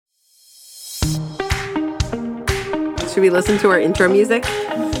Should we listen to our intro music?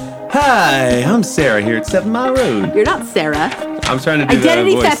 Hi, I'm Sarah here at 7 Mile Road. You're not Sarah. I'm trying to do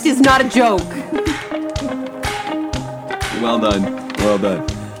Identity that voice. theft is not a joke. Well done. Well done.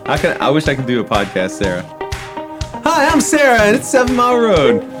 I wish I could do a podcast, Sarah. Hi, I'm Sarah and it's 7 Mile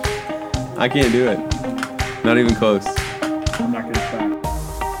Road. I can't do it. Not even close. I'm not going to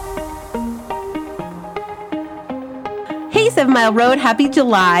try. Hey, 7 Mile Road. Happy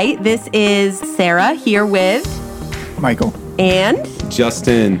July. This is Sarah here with Michael. and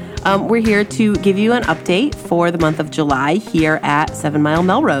Justin. we're here to give you an update for the month of July here at 7 Mile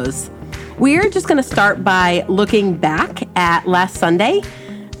Melrose. We're just going to start by looking back at last Sunday.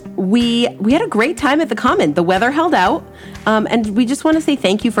 We had a great time at the Common. The weather held out, and we just want to say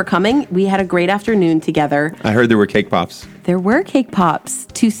thank you for coming. We had a great afternoon together. I heard there were cake pops. There were cake pops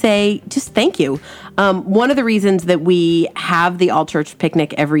to say just thank you. One of the reasons that we have the all-church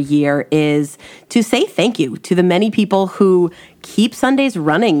picnic every year is to say thank you to the many people who keep Sundays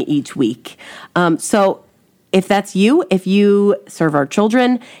running each week. So if that's you, if you serve our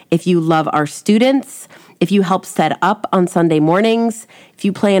children, if you love our students, if you help set up on Sunday mornings, if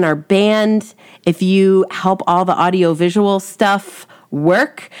you play in our band, if you help all the audio-visual stuff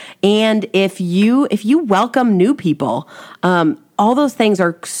work, and if you welcome new people, all those things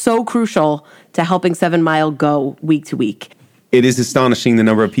are so crucial to helping 7 Mile go week to week. It is astonishing the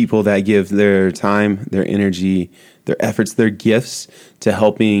number of people that give their time, their energy, their efforts, their gifts to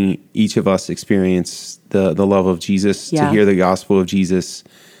helping each of us experience the love of Jesus, to hear the gospel of Jesus,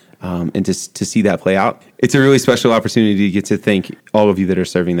 and to see that play out. It's a really special opportunity to get to thank all of you that are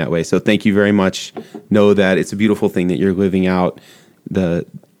serving that way. So thank you very much. Know that it's a beautiful thing that you're living out the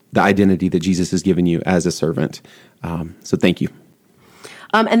identity that Jesus has given you as a servant. So thank you.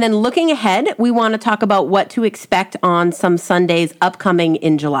 And then looking ahead, we want to talk about what to expect on some Sundays upcoming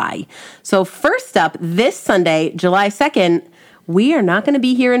in July. So first up, this Sunday, July 2nd, we are not going to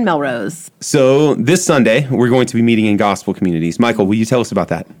be here in Melrose. So this Sunday, we're going to be meeting in gospel communities. Michael, will you tell us about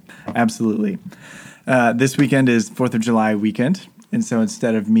that? Absolutely. This weekend is 4th of July weekend. And so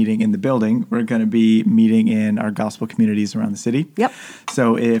instead of meeting in the building, we're going to be meeting in our gospel communities around the city. Yep.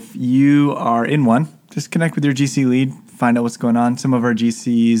 So if you are in one, just connect with your GC lead, find out what's going on. Some of our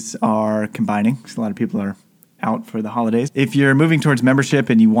GCs are combining because a lot of people are out for the holidays. If you're moving towards membership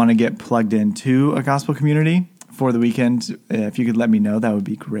and you want to get plugged into a gospel community for the weekend, if you could let me know, that would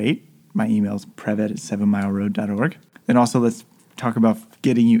be great. My email is prevet@sevenmileroad.org. And also let's talk about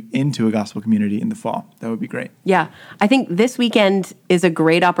getting you into a gospel community in the fall. That would be great. Yeah, I think this weekend is a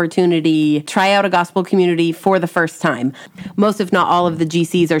great opportunity to try out a gospel community for the first time. Most, if not all, of the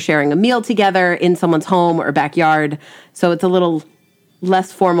GCs are sharing a meal together in someone's home or backyard, so it's a little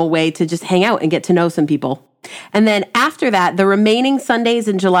less formal way to just hang out and get to know some people. And then after that, the remaining Sundays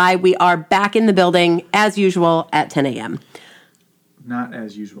in July, we are back in the building as usual at 10 a.m. Not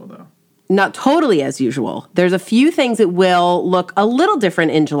as usual, though. Not totally as usual. There's a few things that will look a little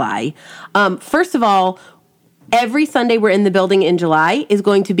different in July. First of all, every Sunday we're in the building in July is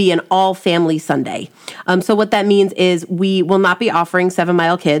going to be an all-family Sunday. So what that means is we will not be offering 7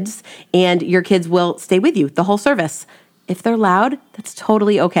 Mile kids, and your kids will stay with you the whole service. If they're loud, that's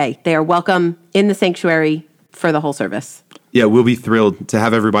totally okay. They are welcome in the sanctuary for the whole service. Yeah, we'll be thrilled to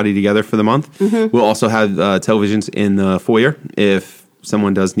have everybody together for the month. Mm-hmm. We'll also have televisions in the foyer if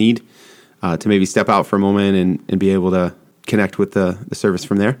someone does need to maybe step out for a moment and be able to connect with the service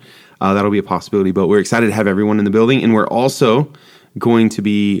from there. That'll be a possibility, but we're excited to have everyone in the building, and we're also going to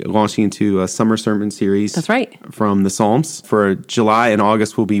be launching into a summer sermon series. That's right. From the Psalms. For July and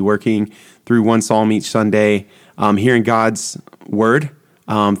August, we'll be working through one psalm each Sunday, hearing God's word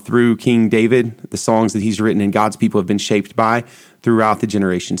through King David, the songs that he's written and God's people have been shaped by throughout the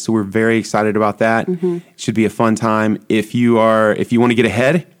generations. So we're very excited about that. Mm-hmm. It should be a fun time. If you want to get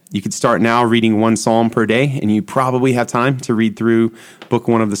ahead, you could start now reading one psalm per day, and you probably have time to read through book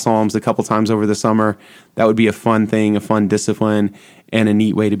one of the Psalms a couple times over the summer. That would be a fun thing, a fun discipline, and a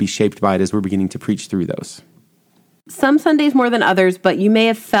neat way to be shaped by it as we're beginning to preach through those. Some Sundays more than others, but you may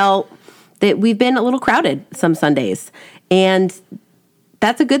have felt that we've been a little crowded some Sundays, and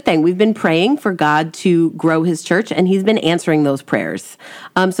that's a good thing. We've been praying for God to grow his church, and he's been answering those prayers.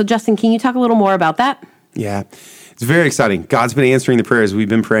 So Justin, can you talk a little more about that? Yeah. It's very exciting. God's been answering the prayers we've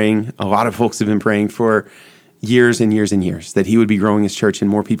been praying. A lot of folks have been praying for years and years and years that he would be growing his church and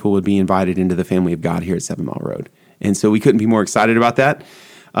more people would be invited into the family of God here at 7 Mile Road. And so we couldn't be more excited about that.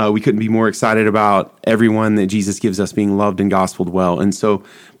 We couldn't be more excited about everyone that Jesus gives us being loved and gospeled well. And so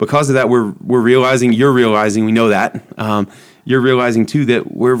because of that, we're realizing, you're realizing, we know that. You're realizing too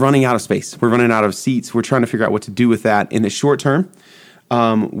that we're running out of space. We're running out of seats. We're trying to figure out what to do with that in the short term.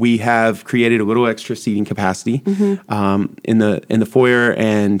 we have created a little extra seating capacity in the foyer,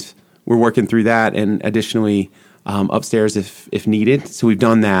 and we're working through that, and additionally upstairs if needed. So we've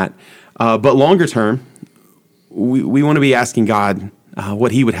done that. But longer term, we want to be asking God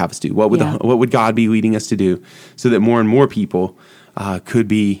what He would have us do. What would God be leading us to do, so that more and more people could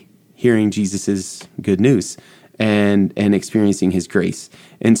be hearing Jesus's good news and experiencing His grace.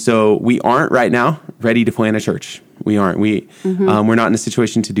 And so we aren't right now ready to plant a church. We aren't. We're not in a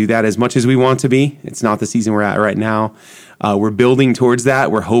situation to do that as much as we want to be. It's not the season we're at right now. We're building towards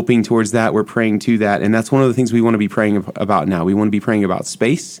that. We're hoping towards that. We're praying to that. And that's one of the things we want to be praying about now. We want to be praying about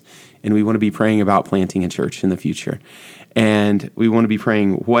space, and we want to be praying about planting a church in the future. And we want to be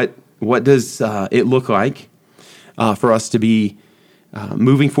praying, what does it look like for us to be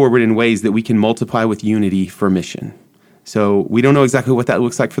moving forward in ways that we can multiply with unity for mission. So we don't know exactly what that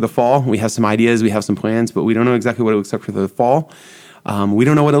looks like for the fall. We have some ideas, we have some plans, but we don't know exactly what it looks like for the fall. We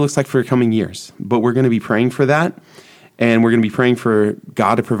don't know what it looks like for the coming years, but we're going to be praying for that. And we're going to be praying for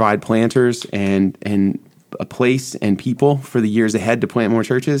God to provide planters and a place and people for the years ahead to plant more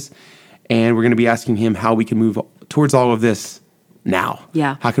churches. And we're going to be asking Him how we can move towards all of this now.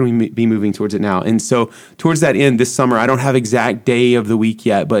 Yeah. How can we be moving towards it now? And so towards that end, this summer, I don't have exact day of the week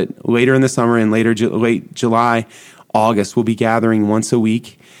yet, but later in the summer and late July, August, we'll be gathering once a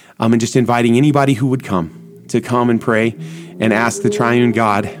week and just inviting anybody who would come and pray and ask the triune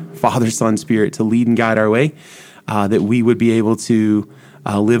God, Father, Son, Spirit, to lead and guide our way, that we would be able to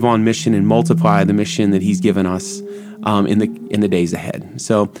live on mission and multiply the mission that He's given us in the days ahead.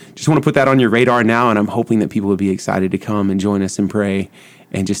 So just want to put that on your radar now, and I'm hoping that people will be excited to come and join us and pray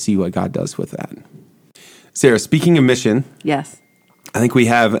and just see what God does with that. Sarah, speaking of mission, Yes. I think we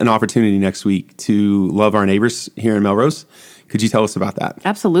have an opportunity next week to love our neighbors here in Melrose. Could you tell us about that?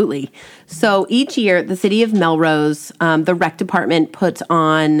 Absolutely. So each year, the city of Melrose, the rec department puts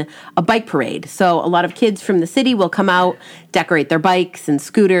on a bike parade. So a lot of kids from the city will come out, decorate their bikes and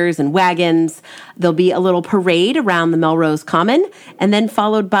scooters and wagons. There'll be a little parade around the Melrose Common, and then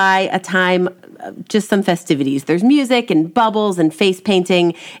followed by a time, just some festivities. There's music and bubbles and face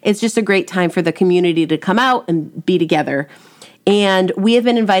painting. It's just a great time for the community to come out and be together. And we have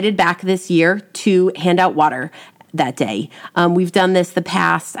been invited back this year to hand out water that day. We've done this the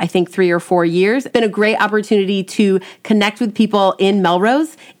past, I think, 3 or 4 years. It's been a great opportunity to connect with people in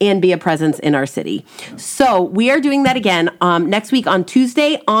Melrose and be a presence in our city. So we are doing that again next week on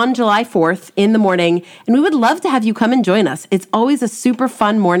Tuesday on July 4th in the morning. And we would love to have you come and join us. It's always a super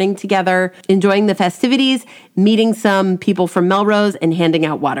fun morning together, enjoying the festivities, meeting some people from Melrose, and handing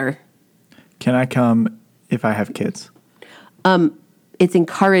out water. Can I come if I have kids? It's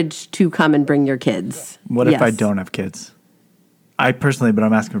encouraged to come and bring your kids. What if I don't have kids? I personally, but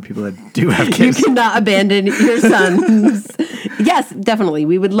I'm asking for people that do have kids. You cannot abandon your sons. Yes, definitely.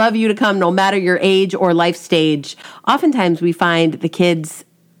 We would love you to come no matter your age or life stage. Oftentimes we find the kids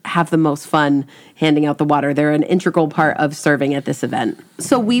have the most fun handing out the water. They're an integral part of serving at this event.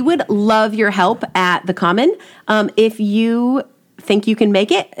 So we would love your help at the Common. If you think you can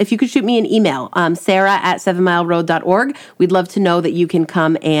make it, if you could shoot me an email, sarah@sevenmileroad.org. We'd love to know that you can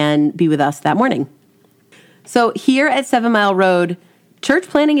come and be with us that morning. So here at 7 Mile Road, church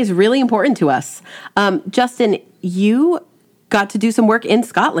planning is really important to us. Justin, you got to do some work in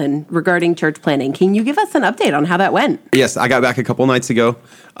Scotland regarding church planning. Can you give us an update on how that went? Yes, I got back a couple nights ago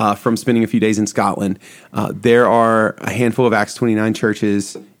from spending a few days in Scotland. There are a handful of Acts 29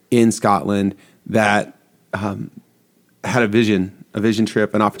 churches in Scotland that had a vision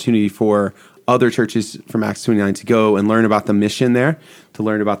trip, an opportunity for other churches from Acts 29 to go and learn about the mission there, to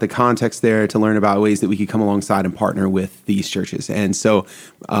learn about the context there, to learn about ways that we could come alongside and partner with these churches. And so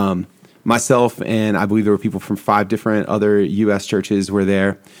myself and I believe there were people from 5 different other U.S. churches were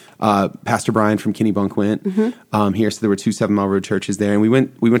there. Pastor Brian from Kennebunk went here, so there were 2 7 Mile Road churches there. And we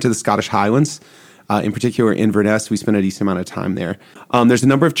went to the Scottish Highlands, in particular Inverness. We spent a decent amount of time there. There's a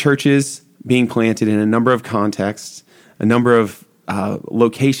number of churches being planted in a number of contexts, a number of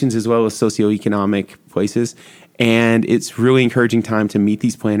locations as well as socioeconomic places. And it's really encouraging time to meet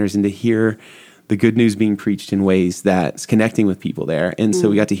these planners and to hear the good news being preached in ways that's connecting with people there. And so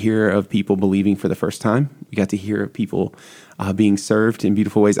we got to hear of people believing for the first time. We got to hear of people being served in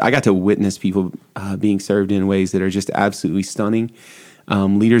beautiful ways. I got to witness people being served in ways that are just absolutely stunning.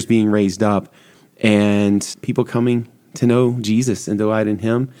 Leaders being raised up and people coming to know Jesus and delight in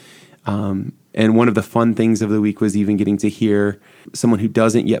Him. And one of the fun things of the week was even getting to hear someone who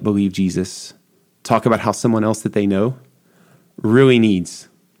doesn't yet believe Jesus talk about how someone else that they know really needs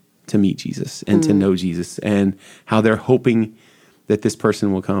to meet Jesus and to know Jesus, and how they're hoping that this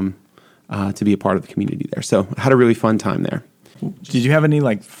person will come to be a part of the community there. So I had a really fun time there. Did you have any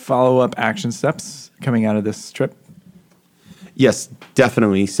like follow-up action steps coming out of this trip? Yes,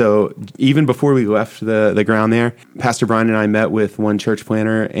 definitely. So even before we left the ground there, Pastor Brian and I met with one church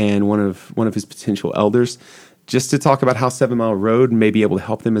planner and one of his potential elders just to talk about how 7 Mile Road may be able to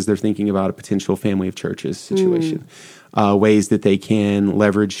help them as they're thinking about a potential family of churches situation, ways that they can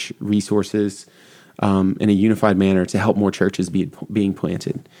leverage resources in a unified manner to help more churches being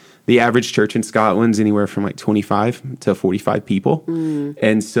planted. The average church in Scotland is anywhere from like 25 to 45 people.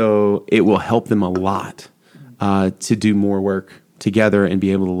 And so it will help them a lot to do more work together and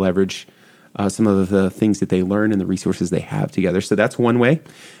be able to leverage some of the things that they learn and the resources they have together. So that's one way,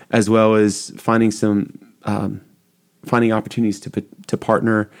 as well as finding opportunities to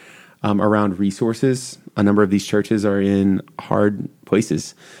partner around resources. A number of these churches are in hard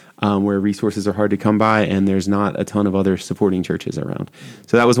places where resources are hard to come by, and there's not a ton of other supporting churches around.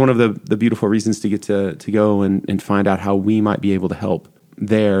 So that was one of the beautiful reasons to get to go and find out how we might be able to help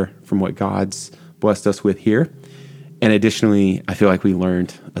there from what God's blessed us with here. And additionally, I feel like we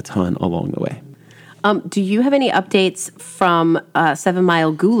learned a ton along the way. Do you have any updates from 7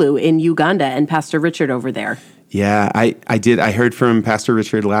 Mile Gulu in Uganda and Pastor Richard over there? Yeah, I did. I heard from Pastor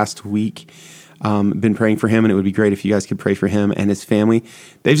Richard last week. Been praying for him, and it would be great if you guys could pray for him and his family.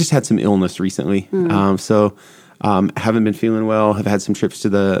 They've just had some illness recently. So haven't been feeling well, have had some trips to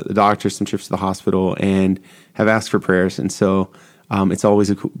the doctor, some trips to the hospital, and have asked for prayers. And so it's always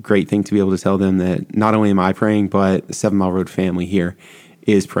a great thing to be able to tell them that not only am I praying, but the 7 Mile Road family here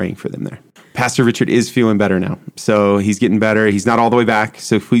is praying for them there. Pastor Richard is feeling better now. So he's getting better. He's not all the way back,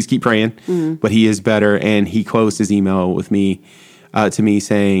 so please keep praying. But he is better, and he closed his email with me to me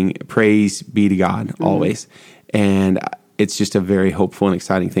saying, praise be to God always. And it's just a very hopeful and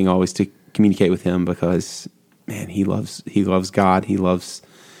exciting thing always to communicate with him because, man, he loves God. He loves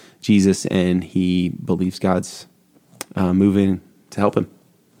Jesus, and he believes God's moving to help him.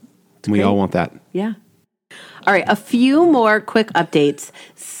 And we all want that. Yeah. All right, a few more quick updates.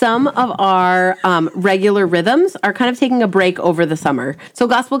 Some of our regular rhythms are kind of taking a break over the summer. So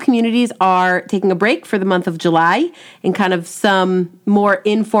gospel communities are taking a break for the month of July and kind of some more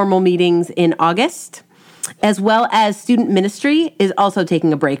informal meetings in August, as well as student ministry is also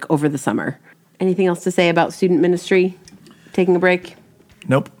taking a break over the summer. Anything else to say about student ministry taking a break?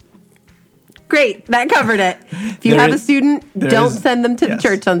 Nope. Great, that covered it. If you have a student, don't send them to the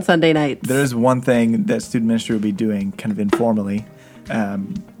church on Sunday nights. There is one thing that student ministry will be doing kind of informally.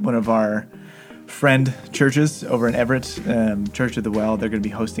 One of our friend churches over in Everett, Church of the Well, they're going to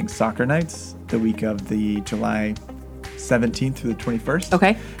be hosting soccer nights the week of the July 17th through the 21st.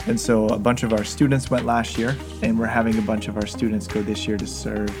 Okay. And so a bunch of our students went last year, and we're having a bunch of our students go this year to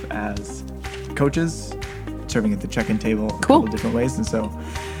serve as coaches, serving at the check-in table a couple different ways. And so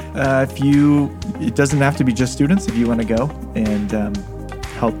it doesn't have to be just students. If you want to go and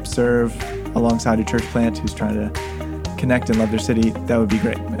help serve alongside a church plant who's trying to connect and love their city, that would be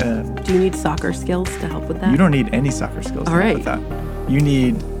great. Do you need soccer skills to help with that? You don't need any soccer skills to help with that. You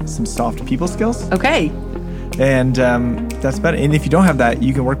need some soft people skills. Okay. And that's better. And if you don't have that,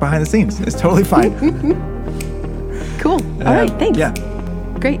 you can work behind the scenes. It's totally fine. Cool. All right. Thanks. Yeah.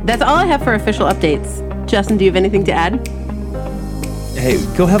 Great. That's all I have for official updates. Justin, do you have anything to add? Hey,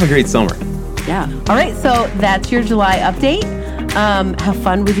 go have a great summer. Yeah. All right. So that's your July update. Have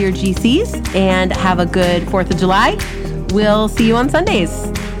fun with your GCs and have a good 4th of July. We'll see you on Sundays.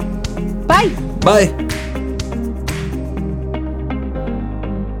 Bye. Bye.